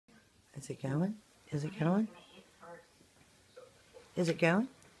Is it going? Is it going? Is it going?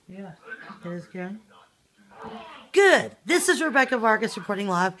 Yeah. It is going? Good. This is Rebecca Vargas reporting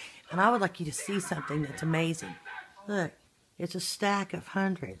live, and I would like you to see something that's amazing. Look, it's a stack of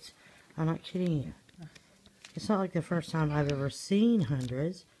hundreds. I'm not kidding you. It's not like the first time I've ever seen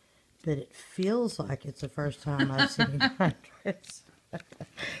hundreds, but it feels like it's the first time I've seen hundreds.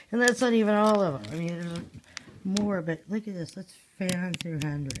 And that's not even all of them. I mean, there's more, but look at this. Let's fan through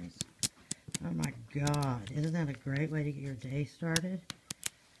hundreds. Oh my God. Isn't that a great way to get your day started?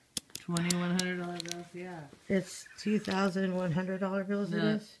 $2,100 bills, yeah. It's $2,100 bills, No, it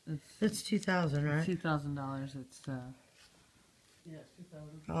is? It's 2,000, right? $2,000. It's, yeah, it's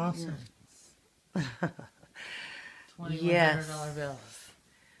 2,000. Awesome. $2,100 Yes. bills.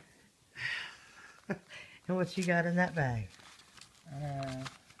 And what you got in that bag?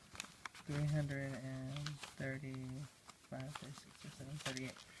 335, 36, 37,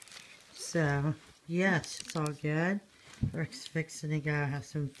 38. So, yes, it's all good. We're fixing to go have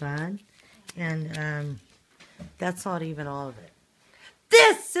some fun. And that's not even all of it.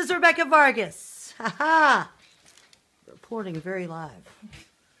 This is Rebecca Vargas. Ha ha! Reporting very live.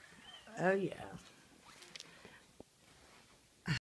 Oh, yeah.